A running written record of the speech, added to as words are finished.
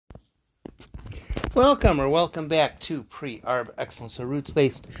Welcome back to Pre-Arb Excellence, a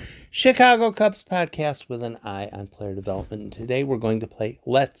roots-based Chicago Cubs podcast with an eye on player development. And today we're going to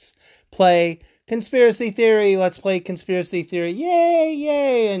Let's Play Conspiracy Theory. Let's play Conspiracy Theory. Yay,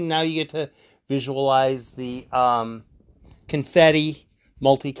 yay! And now you get to visualize the confetti,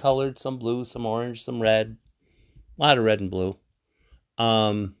 multicolored, some blue, some orange, some red. A lot of red and blue.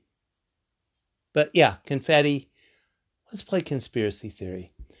 But yeah, confetti. Let's play Conspiracy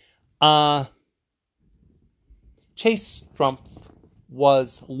Theory. Chase Strumpf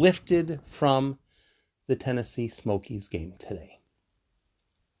was lifted from the Tennessee Smokies game today.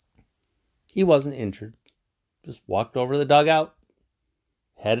 He wasn't injured. Just walked over to the dugout.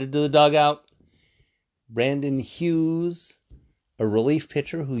 Headed to the dugout. Brandon Hughes, a relief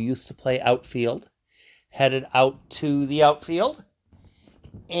pitcher who used to play outfield, headed out to the outfield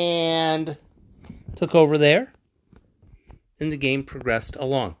and took over there. And the game progressed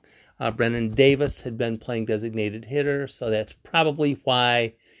along. Brennan Davis had been playing designated hitter, so that's probably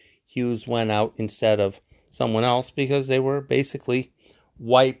why Hughes went out instead of someone else, because they were basically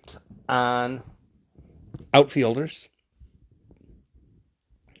wiped on outfielders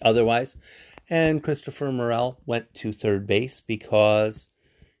otherwise. And Christopher Morel went to third base because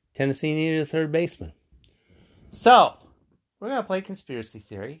Tennessee needed a third baseman. So, we're going to play Conspiracy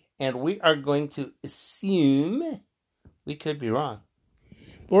Theory, and we are going to assume, we could be wrong,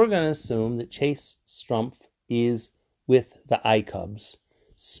 we're going to assume that Chase Strumpf is with the iCubs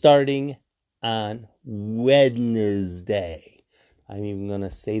starting on Wednesday. I'm even going to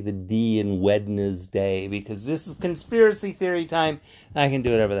say the D in Wednesday because this is conspiracy theory time and I can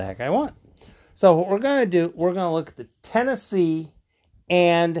do whatever the heck I want. So what we're going to do, we're going to look at the Tennessee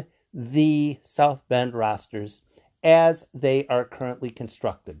and the South Bend rosters as they are currently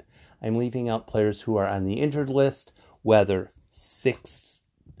constructed. I'm leaving out players who are on the injured list, whether 60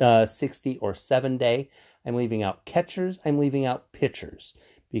 or 7 day. I'm leaving out catchers. I'm leaving out pitchers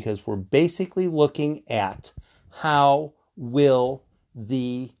because we're basically looking at how will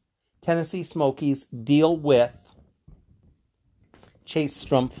the Tennessee Smokies deal with Chase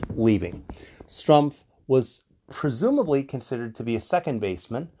Strumpf leaving. Strumpf was presumably considered to be a second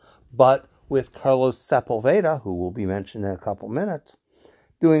baseman, but with Carlos Sepulveda, who will be mentioned in a couple minutes,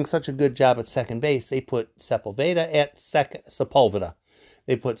 doing such a good job at second base, they put Sepulveda at second.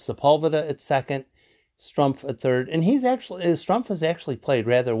 They put Sepulveda at second, Strumpf at third, and Strumpf has actually played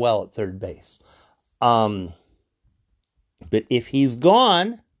rather well at third base. But if he's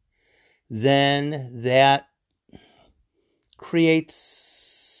gone, then that creates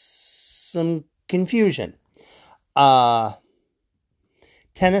some confusion.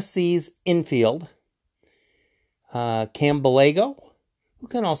 Tennessee's infield, Cam Balago, who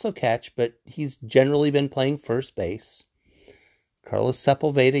can also catch, but he's generally been playing first base. Carlos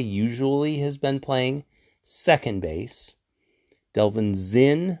Sepulveda usually has been playing second base. Delvin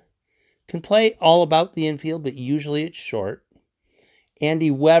Zinn can play all about the infield, but usually it's short.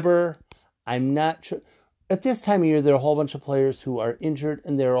 Andy Weber, I'm not sure. At this time of year, there are a whole bunch of players who are injured,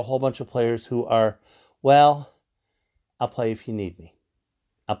 and there are a whole bunch of players who are, well, I'll play if you need me.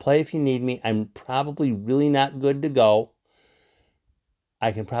 I'll play if you need me. I'm probably really not good to go.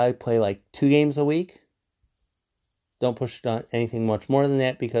 I can probably play like 2 games a week. Don't push it on anything much more than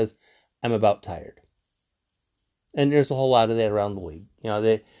that because I'm about tired. And there's a whole lot of that around the league.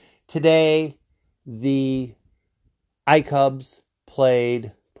 Today, the iCubs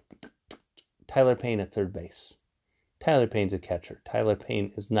played Tyler Payne at third base. Tyler Payne's a catcher. Tyler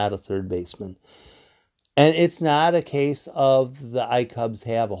Payne is not a third baseman. And it's not a case of the iCubs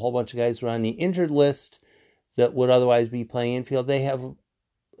have a whole bunch of guys who are on the injured list that would otherwise be playing infield. They have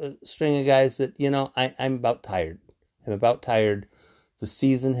a string of guys that, I'm about tired. I'm about tired. The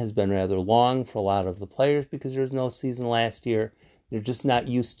season has been rather long for a lot of the players because there was no season last year. They're just not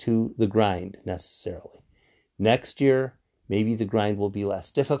used to the grind necessarily. Next year, maybe the grind will be less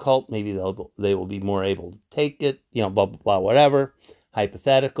difficult. Maybe they will be more able to take it, blah, blah, blah, whatever.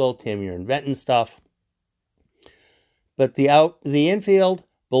 Hypothetical. Tim, you're inventing stuff. But the infield,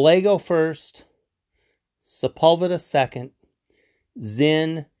 Balago first, Sepulveda second,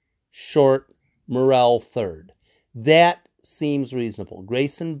 Zinn short, Morel third. That seems reasonable.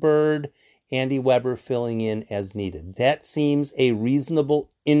 Grayson Bird, Andy Weber filling in as needed. That seems a reasonable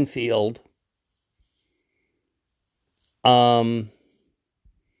infield. But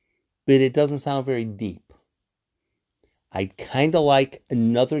it doesn't sound very deep. I'd kind of like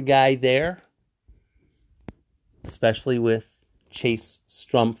another guy there, especially with Chase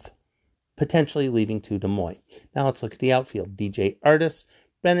Strumpf potentially leaving to Des Moines. Now let's look at the outfield. DJ Artis,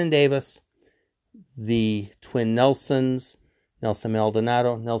 Brennan Davis, the twin Nelsons, Nelson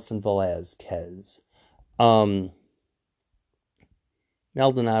Maldonado, Nelson Velazquez. Maldonado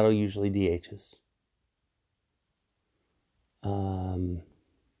usually DHs.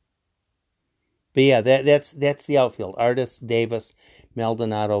 But yeah, that's the outfield. Artis, Davis,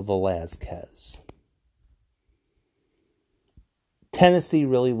 Maldonado, Velazquez. Tennessee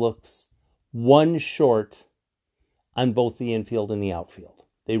really looks one short on both the infield and the outfield.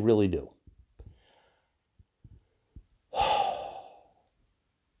 They really do.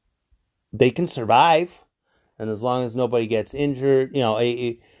 They can survive, and as long as nobody gets injured,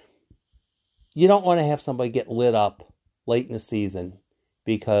 you don't want to have somebody get lit up late in the season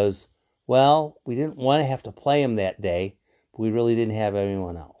because, well, we didn't want to have to play him that day, but we really didn't have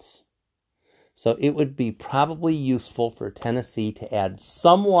anyone else. So it would be probably useful for Tennessee to add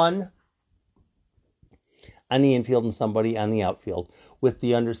someone on the infield and somebody on the outfield, with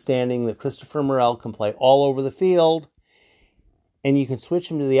the understanding that Christopher Morel can play all over the field, and you can switch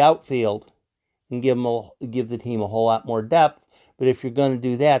him to the outfield and give the team a whole lot more depth. But if you're going to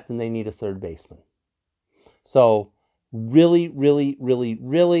do that, then they need a third baseman. So really, really, really,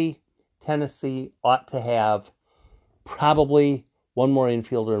 really, Tennessee ought to have probably one more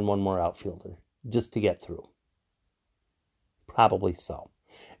infielder and one more outfielder just to get through. Probably so.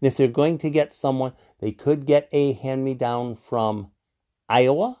 And if they're going to get someone, they could get a hand-me-down from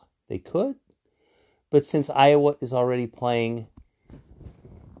Iowa. They could. But since Iowa is already playing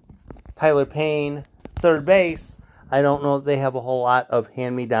Tyler Payne, third base, I don't know if they have a whole lot of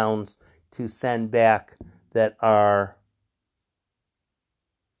hand-me-downs to send back that are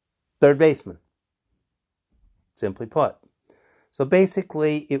third baseman, simply put. So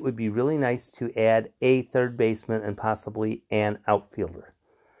basically, it would be really nice to add a third baseman and possibly an outfielder.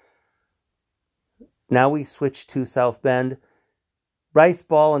 Now we switch to South Bend. Bryce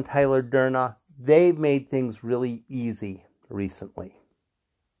Ball and Tyler Durna, they've made things really easy recently.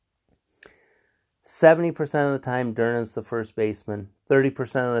 70% of the time, Durna's the first baseman.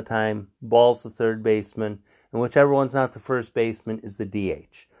 30% of the time, Ball's the third baseman. And whichever one's not the first baseman is the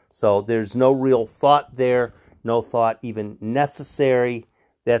DH. So there's no real thought there. No thought even necessary.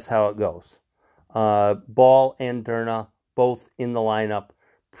 That's how it goes. Ball and Durna, both in the lineup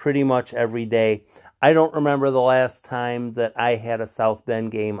pretty much every day. I don't remember the last time that I had a South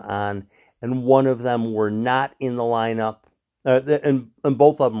Bend game on and one of them were not in the lineup. And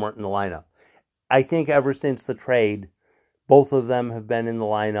both of them weren't in the lineup. I think ever since the trade, both of them have been in the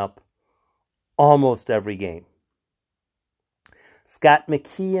lineup almost every game. Scott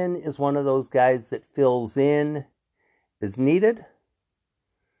McKeon is one of those guys that fills in as needed.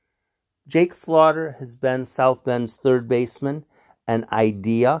 Jake Slaughter has been South Bend's third baseman. An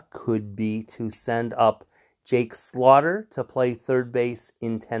idea could be to send up Jake Slaughter to play third base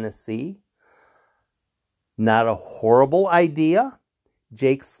in Tennessee. Not a horrible idea.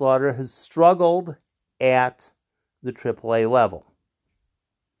 Jake Slaughter has struggled at the AAA level.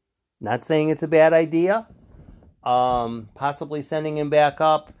 Not saying it's a bad idea. Possibly sending him back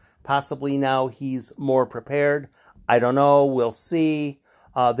up. Possibly now he's more prepared. I don't know. We'll see.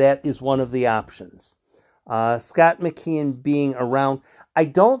 That is one of the options. Scott McKeon being around. I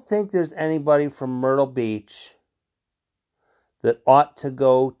don't think there's anybody from Myrtle Beach that ought to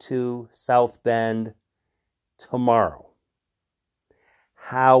go to South Bend tomorrow.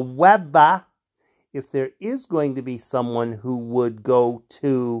 However, if there is going to be someone who would go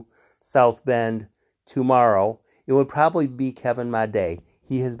to South Bend tomorrow, it would probably be Kevin Madej.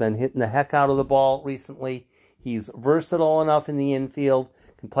 He has been hitting the heck out of the ball recently. He's versatile enough in the infield,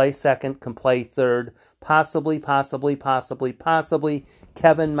 can play second, can play third, possibly Kevin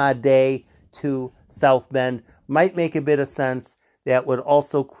Madej to South Bend. Might make a bit of sense. That would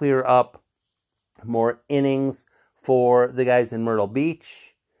also clear up more innings for the guys in Myrtle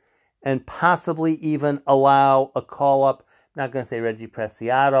Beach, and possibly even allow a call-up. I'm not going to say Reggie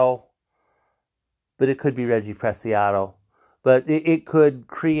Preciado, but it could be Reggie Preciado. But it could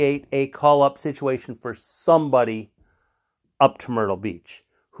create a call-up situation for somebody up to Myrtle Beach.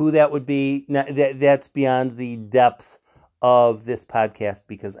 Who that would be, that's beyond the depth of this podcast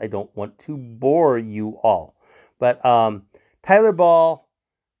because I don't want to bore you all. But Tyler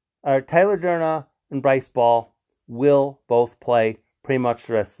Durna and Bryce Ball will both play pretty much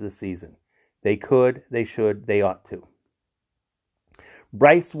the rest of the season. They could, they should, they ought to.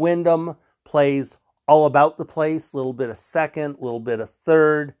 Bryce Windham plays all about the place, a little bit of second, a little bit of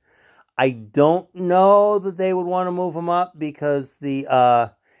third. I don't know that they would want to move him up because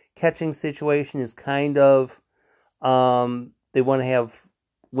the catching situation is kind of, they want to have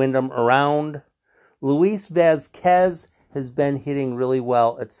Windham around. Luis Vazquez has been hitting really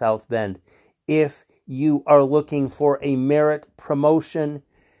well at South Bend. If you are looking for a merit promotion,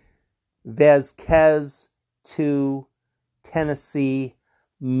 Vazquez to Tennessee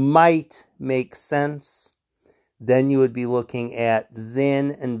might make sense. Then you would be looking at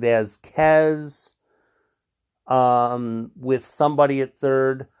Zinn and Vazquez with somebody at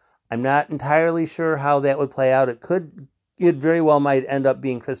third. I'm not entirely sure how that would play out. It very well might end up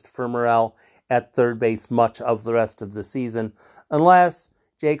being Christopher Morel at third base much of the rest of the season, unless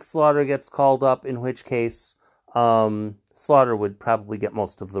Jake Slaughter gets called up, in which case Slaughter would probably get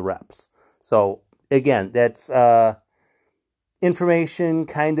most of the reps. So again, that's information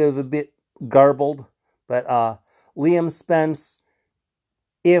kind of a bit garbled, but Liam Spence,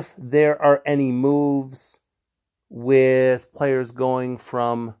 if there are any moves with players going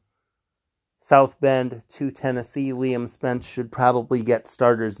from South Bend to Tennessee, Liam Spence should probably get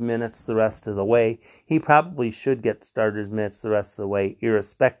starters minutes the rest of the way. He probably should get starters minutes the rest of the way,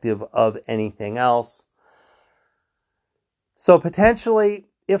 irrespective of anything else. So potentially,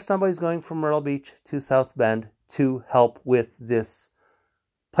 if somebody's going from Myrtle Beach to South Bend to help with this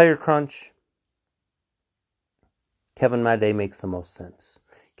player crunch, Kevin Made makes the most sense.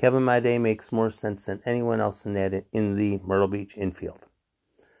 Kevin Made makes more sense than anyone else in the Myrtle Beach infield.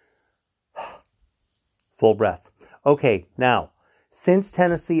 Full breath. Okay, now, since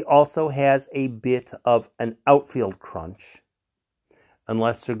Tennessee also has a bit of an outfield crunch,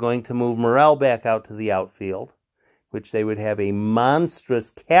 unless they're going to move Morel back out to the outfield, which they would have a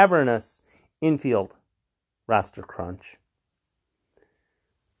monstrous, cavernous infield roster crunch.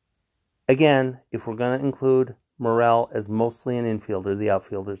 Again, if we're going to include Morel as mostly an infielder, the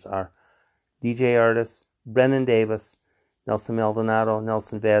outfielders are DJ Artis, Brennan Davis, Nelson Maldonado,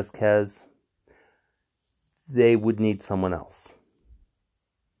 Nelson Vazquez. They would need someone else.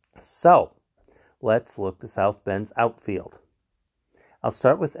 So, let's look to South Bend's outfield. I'll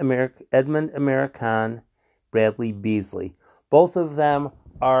start with Edmund American, Bradley Beasley. Both of them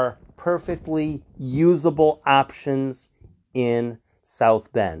are perfectly usable options in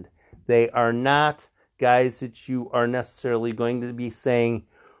South Bend. They are not guys that you are necessarily going to be saying,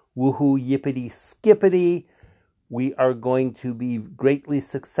 woohoo, yippity, skippity, we are going to be greatly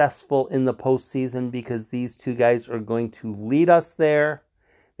successful in the postseason because these two guys are going to lead us there.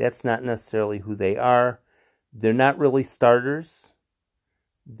 That's not necessarily who they are. They're not really starters.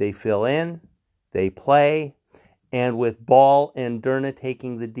 They fill in, they play, and with Ball and Derna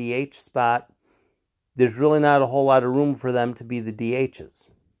taking the DH spot, there's really not a whole lot of room for them to be the DHs.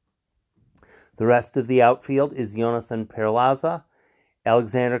 The rest of the outfield is Jonathan Perlaza,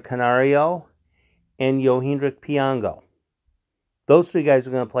 Alexander Canario, and Yohendrick Piango. Those three guys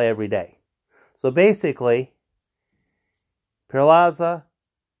are going to play every day. So basically, Perlaza,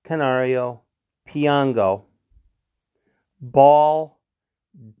 Canario, Piango, Ball,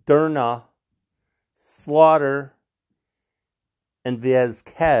 Derna, Slaughter, and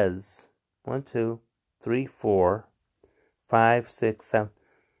Vazquez. 1, 2, 3, 4, 5, 6, 7.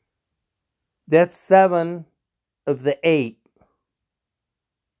 That's 7 of the 8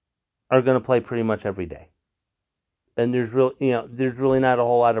 are going to play pretty much every day. And there's really not a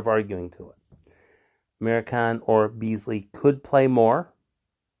whole lot of arguing to it. American or Beasley could play more.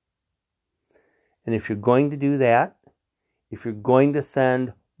 And if you're going to do that, if you're going to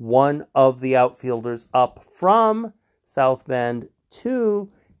send one of the outfielders up from South Bend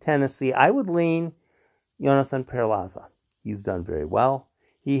to Tennessee, I would lean Jonathan Perlaza. He's done very well.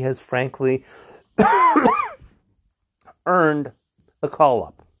 He has frankly earned a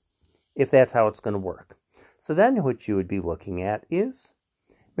call-up, if that's how it's going to work. So then what you would be looking at is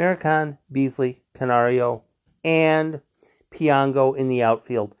American, Beasley, Canario, and Piango in the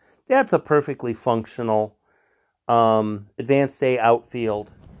outfield. That's a perfectly functional advanced day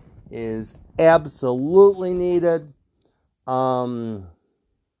outfield. Is absolutely needed. Wow,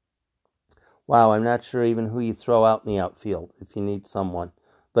 I'm not sure even who you throw out in the outfield if you need someone.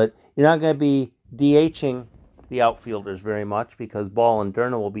 But you're not going to be DHing the outfielders very much because Ball and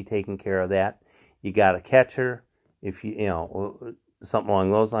Derna will be taking care of that. You got a catcher, if you know, something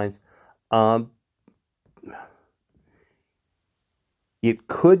along those lines. It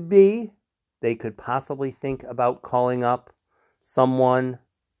could be they could possibly think about calling up someone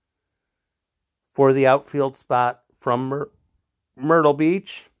for the outfield spot from Myrtle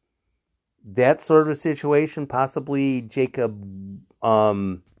Beach. That sort of a situation, possibly Jacob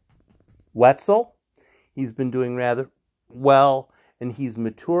Wetzel. He's been doing rather well, and he's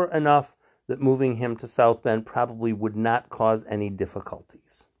mature enough that moving him to South Bend probably would not cause any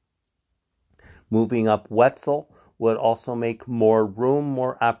difficulties. Moving up Wetzel would also make more room,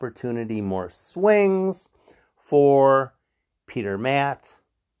 more opportunity, more swings for Peter Matt,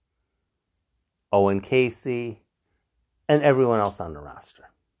 Owen Casey, and everyone else on the roster.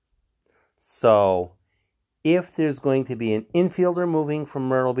 So if there's going to be an infielder moving from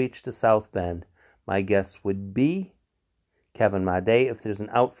Myrtle Beach to South Bend, my guess would be Kevin Made. If there's an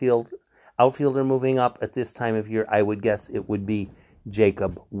outfielder moving up at this time of year, I would guess it would be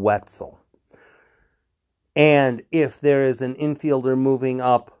Jacob Wetzel. And if there is an infielder moving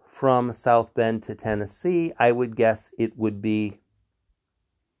up from South Bend to Tennessee, I would guess it would be...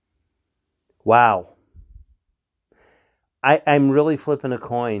 Wow. I'm really flipping a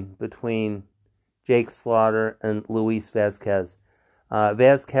coin between Jake Slaughter and Luis Vazquez.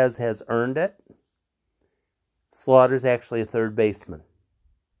 Vazquez has earned it. Slaughter's actually a third baseman.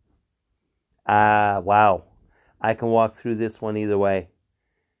 Wow. I can walk through this one either way.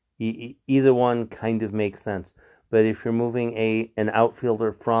 Either one kind of makes sense. But if you're moving an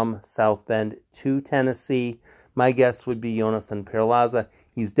outfielder from South Bend to Tennessee, my guess would be Jonathan Perlaza.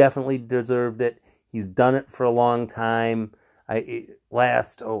 He's definitely deserved it. He's done it for a long time.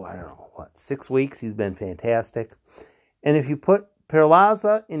 6 weeks, he's been fantastic. And if you put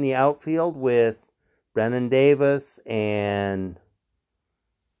Perlaza in the outfield with Brennan Davis and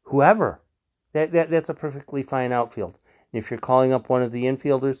whoever, that's a perfectly fine outfield. And if you're calling up one of the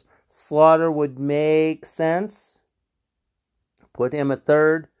infielders, Slaughter would make sense. Put him at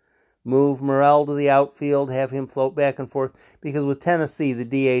third. Move Morel to the outfield. Have him float back and forth. Because with Tennessee, the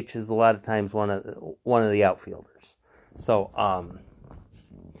DH is a lot of times one of the outfielders. So,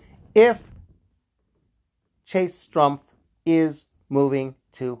 if Chase Strumpf is moving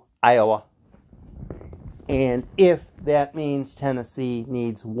to Iowa, and if that means Tennessee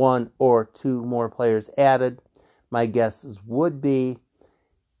needs one or two more players added, my guesses would be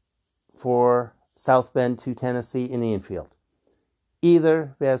for South Bend to Tennessee in the infield.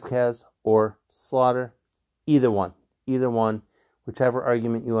 Either Vazquez or Slaughter. Either one. Whichever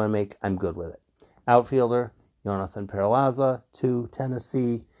argument you want to make, I'm good with it. Outfielder, Jonathan Perlaza to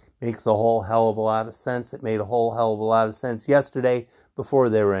Tennessee makes a whole hell of a lot of sense. It made a whole hell of a lot of sense yesterday before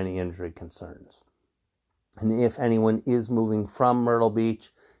there were any injury concerns. And if anyone is moving from Myrtle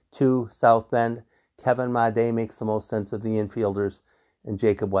Beach to South Bend, Kevin Made makes the most sense of the infielders, and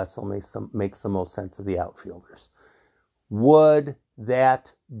Jacob Wetzel makes the most sense of the outfielders. Would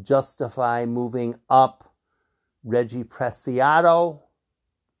that justify moving up Reggie Preciado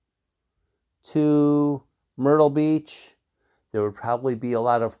to Myrtle Beach? There would probably be a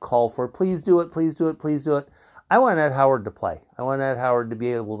lot of call for, please do it, please do it, please do it. I want Ed Howard to play. I want Ed Howard to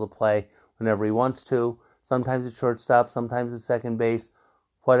be able to play whenever he wants to. Sometimes at shortstop, sometimes at second base,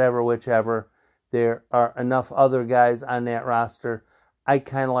 whatever, whichever. There are enough other guys on that roster. I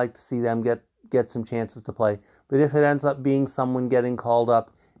kind of like to see them get some chances to play. But if it ends up being someone getting called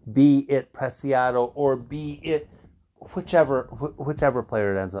up, be it Preciado or be it whichever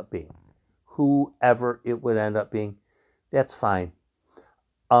player it ends up being, whoever it would end up being, that's fine.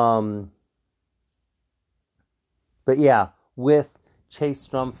 But yeah, with Chase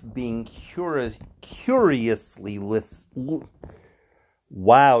Strumpf being curiously listed.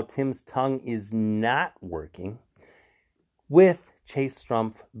 Wow, Tim's tongue is not working. With Chase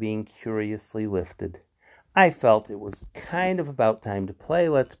Strumpf being curiously lifted, I felt it was kind of about time to play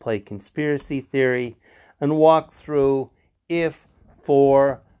Let's Play Conspiracy Theory and walk through if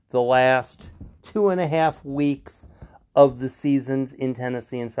for the last 2.5 weeks of the seasons in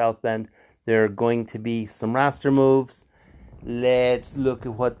Tennessee and South Bend, there are going to be some roster moves. Let's look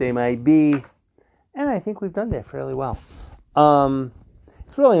at what they might be. And I think we've done that fairly well.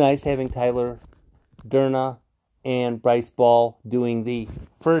 It's really nice having Tyler Durna and Bryce Ball doing the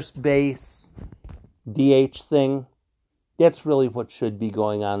first base DH thing. That's really what should be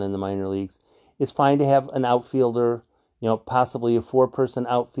going on in the minor leagues. It's fine to have an outfielder, possibly a 4-person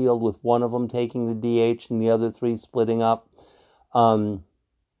outfield with one of them taking the DH and the other 3 splitting up.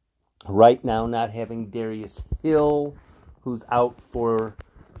 Right now, not having Darius Hill, who's out for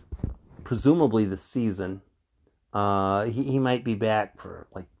presumably the season. He might be back for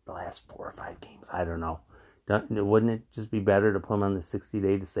like the last 4 or 5 games. I don't know. Wouldn't it just be better to put him on the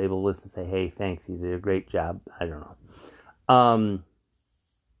 60-day disabled list and say, hey, thanks, you did a great job? I don't know.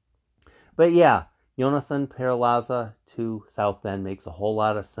 But yeah, Jonathan Perlaza to South Bend makes a whole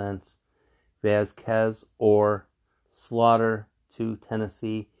lot of sense. Vazquez or Slaughter to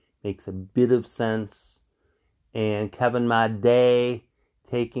Tennessee makes a bit of sense. And Kevin Made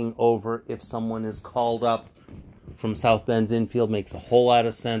taking over if someone is called up from South Bend's infield makes a whole lot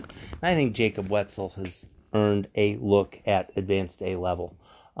of sense. And I think Jacob Wetzel has earned a look at advanced A level.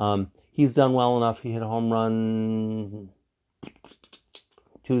 He's done well enough. He hit a home run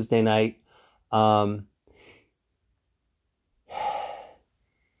Tuesday night.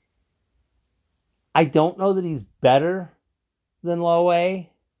 I don't know that he's better than Low A,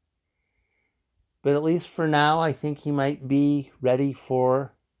 but at least for now, I think he might be ready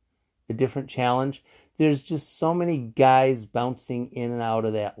for a different challenge. There's just so many guys bouncing in and out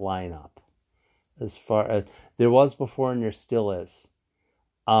of that lineup, as far as there was before and there still is.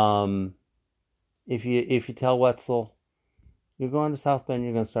 If you tell Wetzel, you're going to South Bend,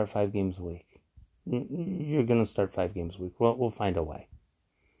 you're going to start 5 games a week. You're going to start 5 games a week. We'll find a way.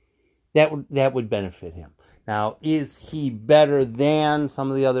 That would benefit him. Now, is he better than some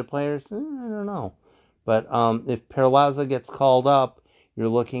of the other players? I don't know. But if Perlaza gets called up, you're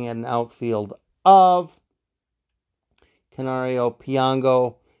looking at an outfield of Canario,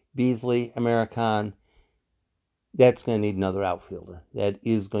 Piango, Beasley, American. That's going to need another outfielder. That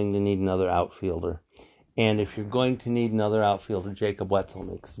is going to need another outfielder. And if you're going to need another outfielder, Jacob Wetzel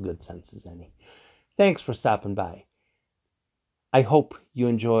makes as good sense as any. Thanks for stopping by. I hope you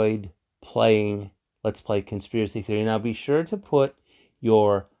enjoyed playing Let's Play Conspiracy Theory. Now be sure to put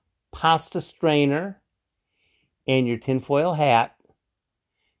your pasta strainer and your tinfoil hat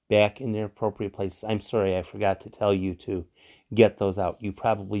back in their appropriate places. I'm sorry, I forgot to tell you to get those out. You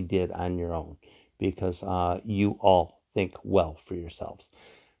probably did on your own because you all think well for yourselves.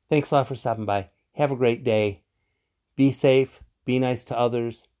 Thanks a lot for stopping by. Have a great day. Be safe. Be nice to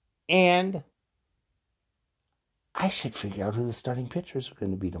others. And I should figure out who the starting pitchers are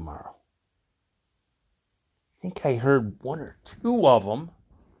going to be tomorrow. I think I heard 1 or 2 of them.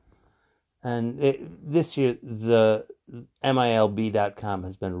 And this year, the MILB.com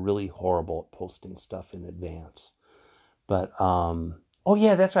has been really horrible at posting stuff in advance. But, oh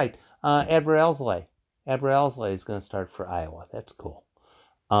yeah, that's right. Adbert Alzolay. Adbert Alzolay is going to start for Iowa. That's cool.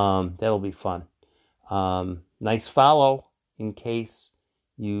 That'll be fun. Nice follow in case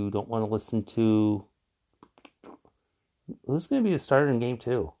you don't want to listen to who's going to be the starter in game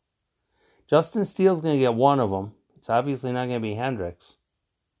 2. Justin Steele's going to get one of them. It's obviously not going to be Hendricks.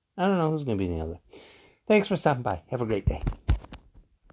 I don't know who's going to be the other. Thanks for stopping by. Have a great day.